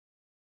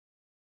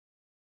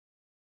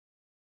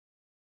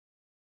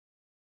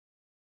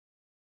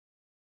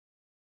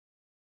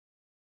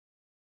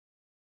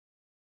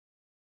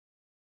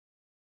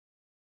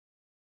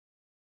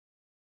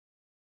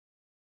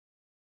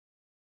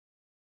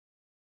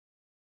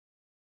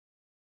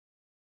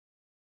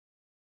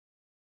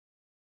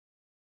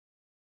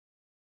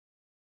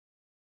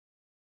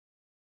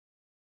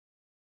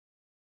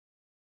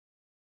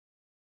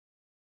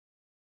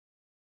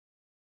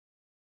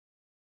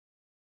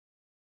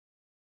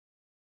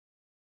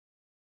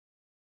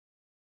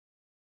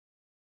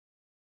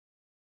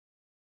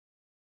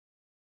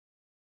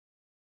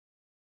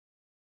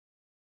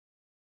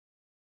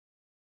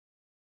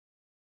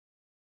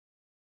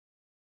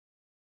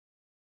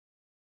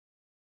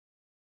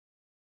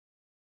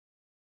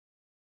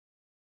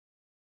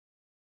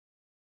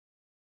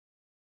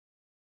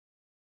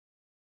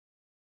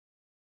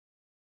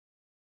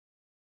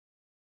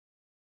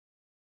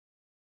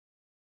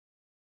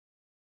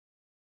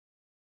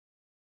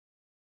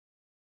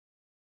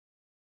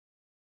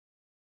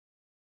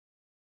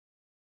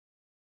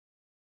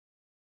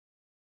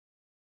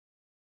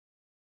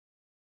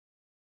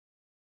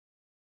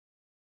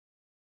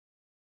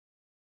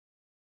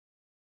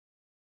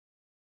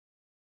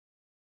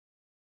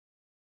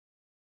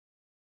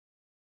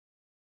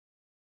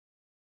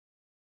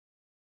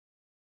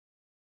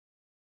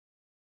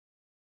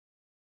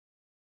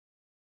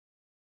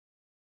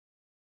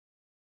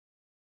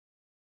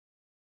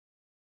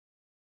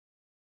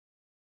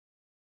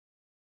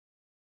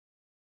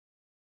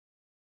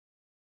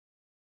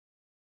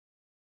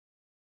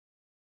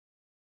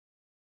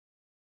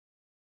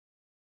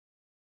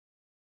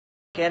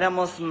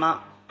 Queremos más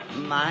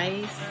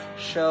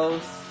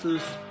shows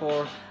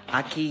por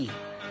aquí.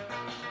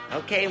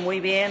 Okay, muy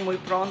bien, muy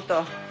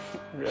pronto.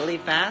 Really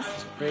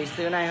fast, very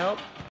soon, I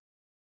hope.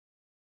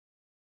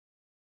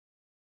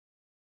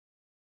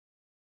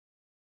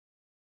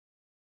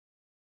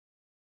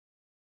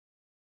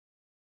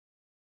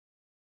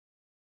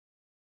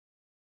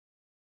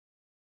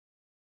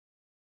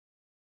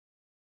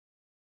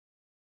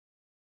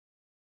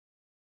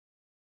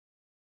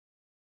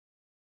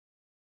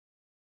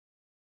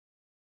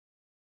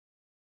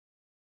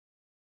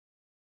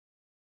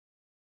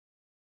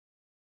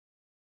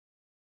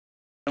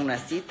 Una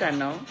cita,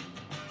 ¿no?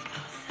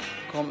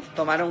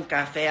 Tomar un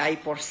café ahí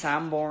por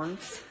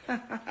Sanborns,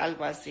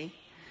 algo así.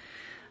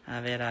 A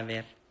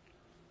ver.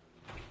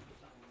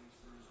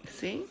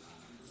 ¿Sí?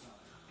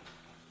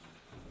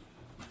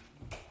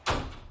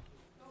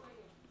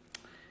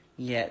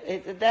 Yeah,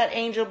 is that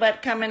angel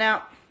butt coming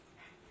out?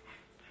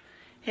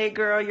 Hey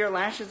girl, your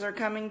lashes are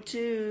coming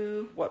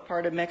too. What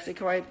part of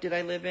Mexico did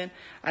I live in?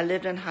 I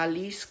lived in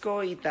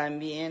Jalisco y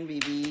también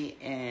viví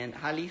en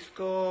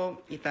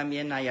Jalisco y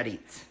también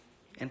Nayarit.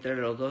 Entre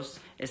los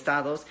dos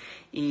estados,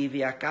 y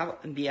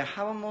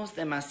viajábamos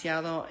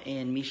demasiado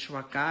en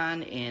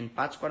Michoacán, en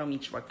Pátzcuaro,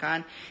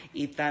 Michoacán,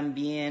 y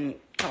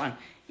también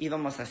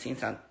íbamos a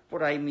Sinsan,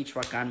 por ahí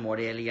Michoacán,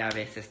 Morelia a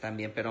veces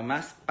también, pero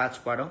más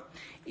Pátzcuaro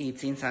y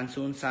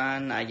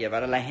Tzintzuntzan, a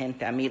llevar a la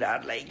gente a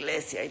mirar la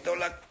iglesia y todo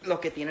lo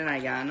que tienen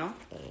allá, ¿no?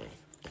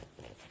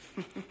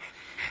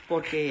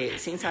 Porque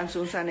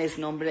Tzintzuntzan es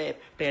nombre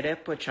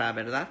perepucha,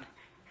 ¿verdad?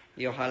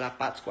 Y ojalá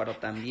Pátzcuaro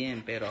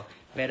también, pero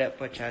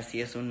perepucha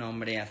sí es un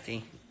nombre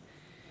así.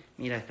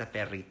 Mira esta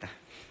perrita.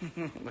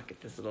 Look at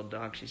this little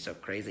dog. She's so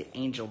crazy.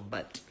 Angel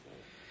butt.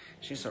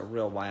 She's a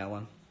real wild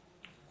one.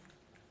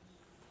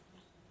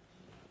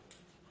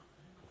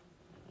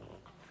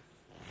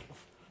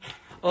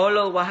 Oh,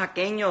 los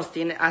oaxaqueños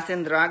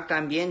hacen drag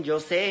también, yo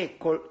sé,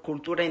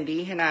 cultura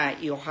indígena,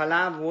 y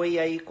ojalá voy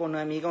a ir con un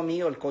amigo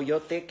mío, el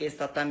Coyote, que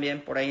está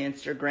también por ahí en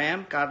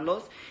Instagram,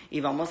 Carlos,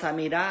 y vamos a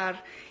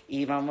mirar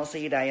y vamos a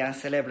ir allá a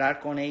celebrar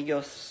con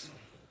ellos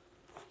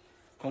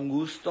con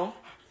gusto.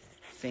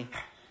 Sí.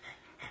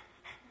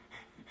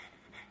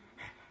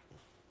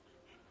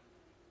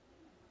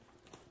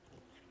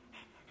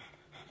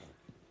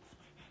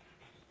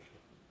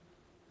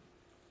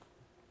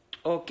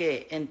 ¿O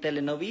qué? ¿En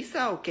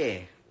Telenovisa o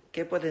qué?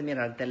 ¿Qué puedes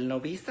mirar?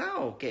 ¿Telenovisa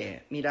o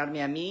qué?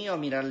 ¿Mirarme a mí o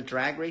mirar el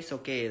Drag Race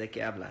o qué? ¿De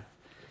qué habla?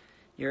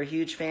 You're a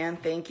huge fan.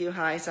 Thank you.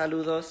 Hi,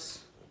 saludos.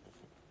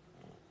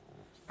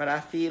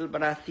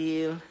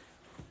 Brasil.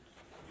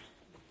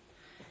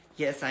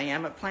 Yes, I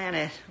am a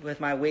planet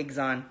with my wigs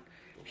on.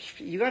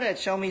 You gotta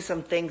show me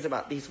some things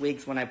about these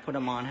wigs when I put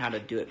them on, how to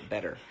do it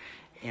better,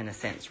 in a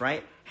sense,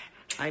 right?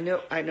 I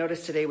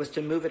noticed today was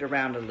to move it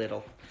around a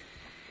little.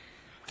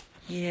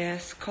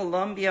 Yes,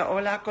 Colombia.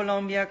 Hola,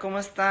 Colombia. ¿Cómo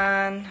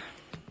están?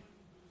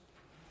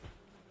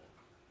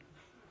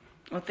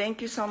 Well,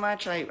 thank you so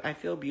much. I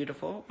feel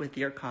beautiful with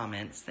your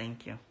comments.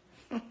 Thank you.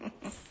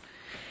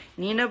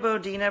 Nina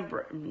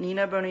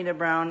Bonita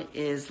Brown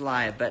is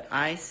live, but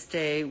I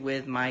stay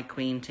with my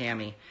Queen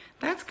Tammie.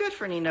 That's good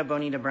for Nina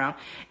Bonita Brown.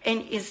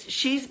 And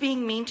she's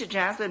being mean to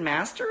Jasmine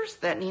Masters,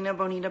 that Nina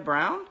Bonita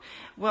Brown?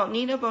 Well,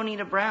 Nina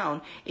Bonita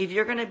Brown, if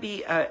you're going to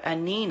be a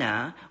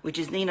Nina, which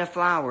is Nina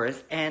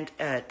Flowers, and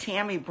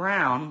Tammie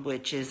Brown,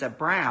 which is a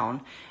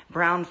brown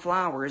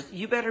flowers,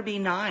 you better be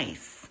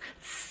nice.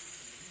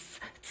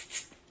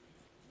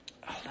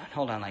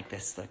 Hold on like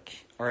this, look.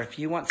 Or if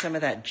you want some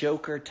of that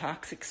Joker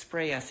toxic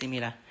spray, así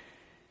mira.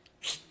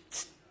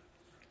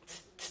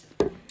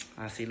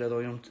 Así le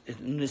doy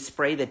un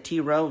spray de tea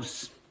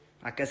rose.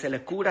 A que se le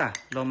cura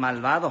lo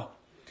malvado.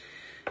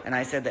 And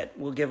I said that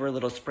we'll give her a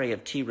little spray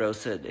of tea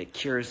rose so that it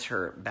cures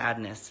her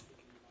badness.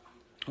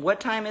 What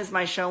time is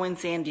my show in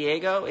San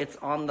Diego? It's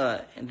on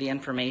the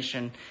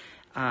information.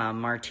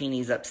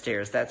 Martini's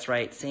upstairs. That's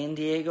right. San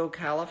Diego,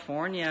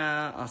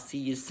 California. I'll see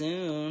you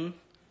soon.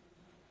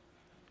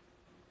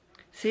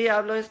 Sí,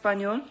 hablo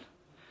español.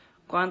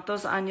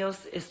 ¿Cuántos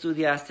años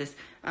estudiaste?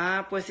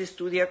 Pues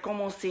estudié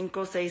como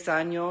 5 o 6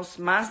 años.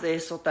 Más de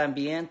eso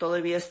también.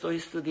 Todavía estoy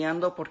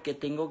estudiando porque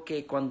tengo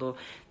que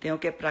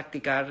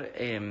practicar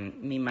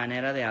mi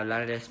manera de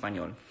hablar el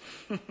español.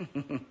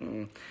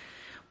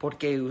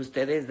 Porque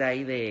ustedes de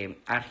ahí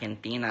de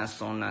Argentina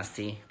son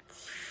así.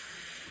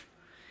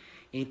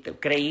 Y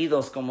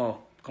creídos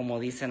como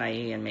dicen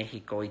ahí en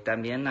México, y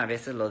también a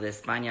veces lo de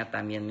España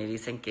también me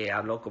dicen que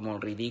hablo como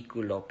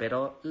ridículo,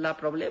 pero el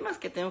problema es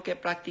que tengo que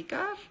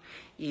practicar,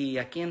 y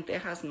aquí en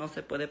Texas no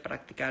se puede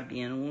practicar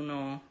bien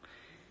uno,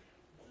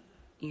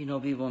 y no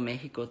vivo en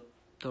México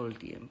todo el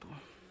tiempo.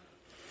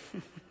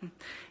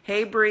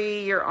 Hey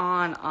Bree, you're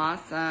on,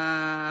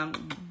 awesome.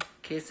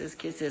 Kisses,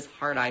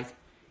 heart eyes,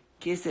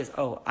 kisses,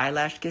 oh,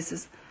 eyelash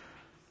kisses,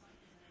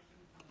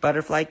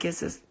 butterfly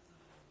kisses,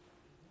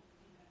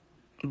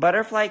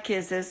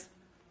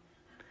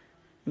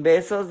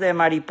 besos de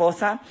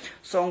mariposa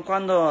son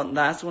cuando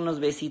das unos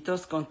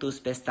besitos con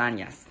tus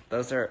pestañas.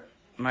 Those are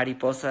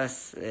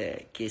mariposas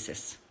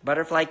kisses.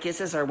 Butterfly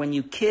kisses are when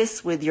you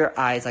kiss with your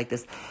eyes like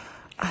this.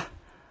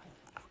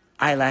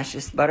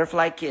 Eyelashes,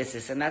 butterfly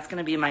kisses. And that's going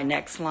to be my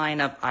next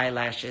line of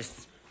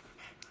eyelashes.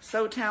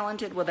 So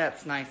talented. Well,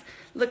 that's nice.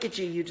 Look at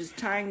you. You're just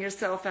tiring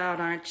yourself out,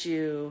 aren't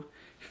you?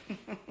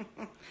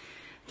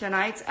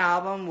 Tonight's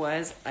album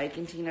was Ike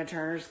and Tina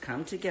Turner's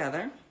Come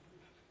Together.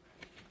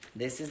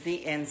 This is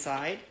the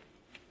inside.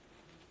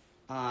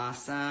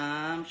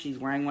 Awesome. She's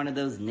wearing one of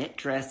those knit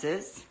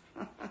dresses.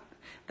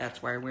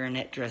 That's why I wear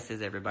knit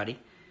dresses, everybody.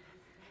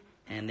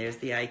 And there's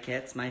the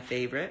Ikettes, my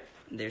favorite.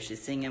 There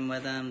she's singing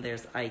with them.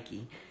 There's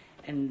Ike.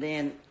 And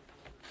then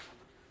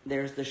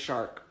there's the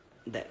shark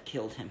that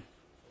killed him.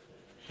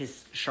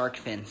 His shark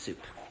fin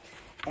soup.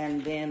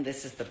 And then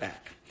this is the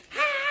back.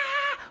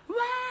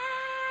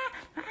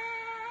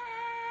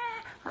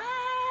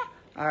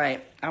 All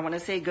right, I want to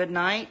say good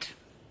night.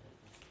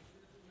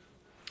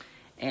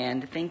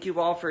 And thank you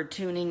all for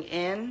tuning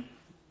in.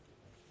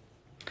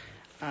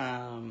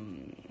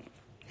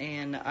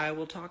 And I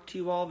will talk to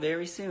you all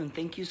very soon.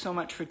 Thank you so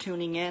much for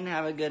tuning in.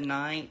 Have a good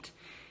night.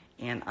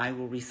 And I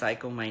will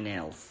recycle my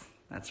nails.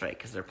 That's right,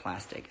 because they're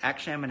plastic.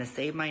 Actually, I'm going to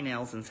save my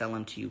nails and sell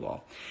them to you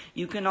all.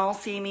 You can all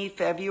see me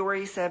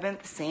February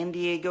 7th, San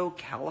Diego,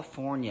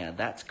 California.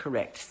 That's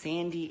correct.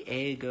 San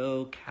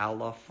Diego,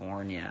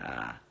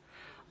 California.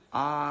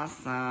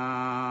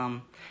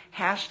 Awesome.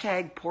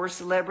 Hashtag poor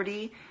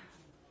celebrity.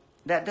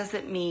 That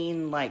doesn't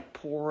mean like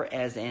poor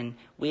as in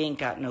we ain't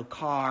got no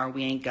car,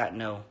 we ain't got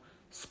no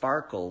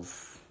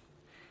sparkles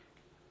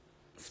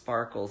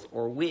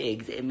or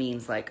wigs. It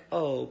means like,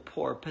 oh,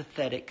 poor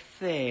pathetic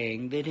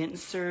thing. They didn't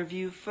serve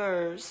you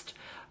first.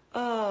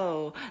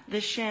 Oh, the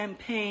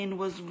champagne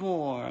was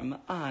warm.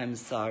 I'm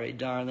sorry,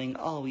 darling.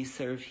 All we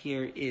serve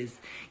here is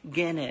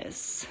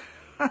Guinness.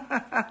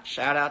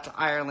 Shout out to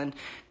Ireland.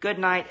 Good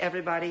night,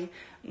 everybody.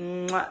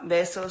 Mwah,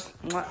 besos,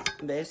 mwah,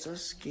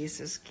 besos,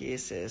 kisses,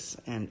 kisses,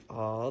 and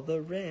all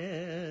the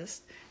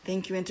rest.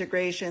 Thank you,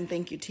 Integration.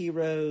 Thank you,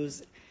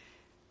 T-Rose.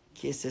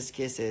 Kisses,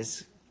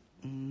 kisses.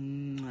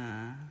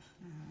 Mwah.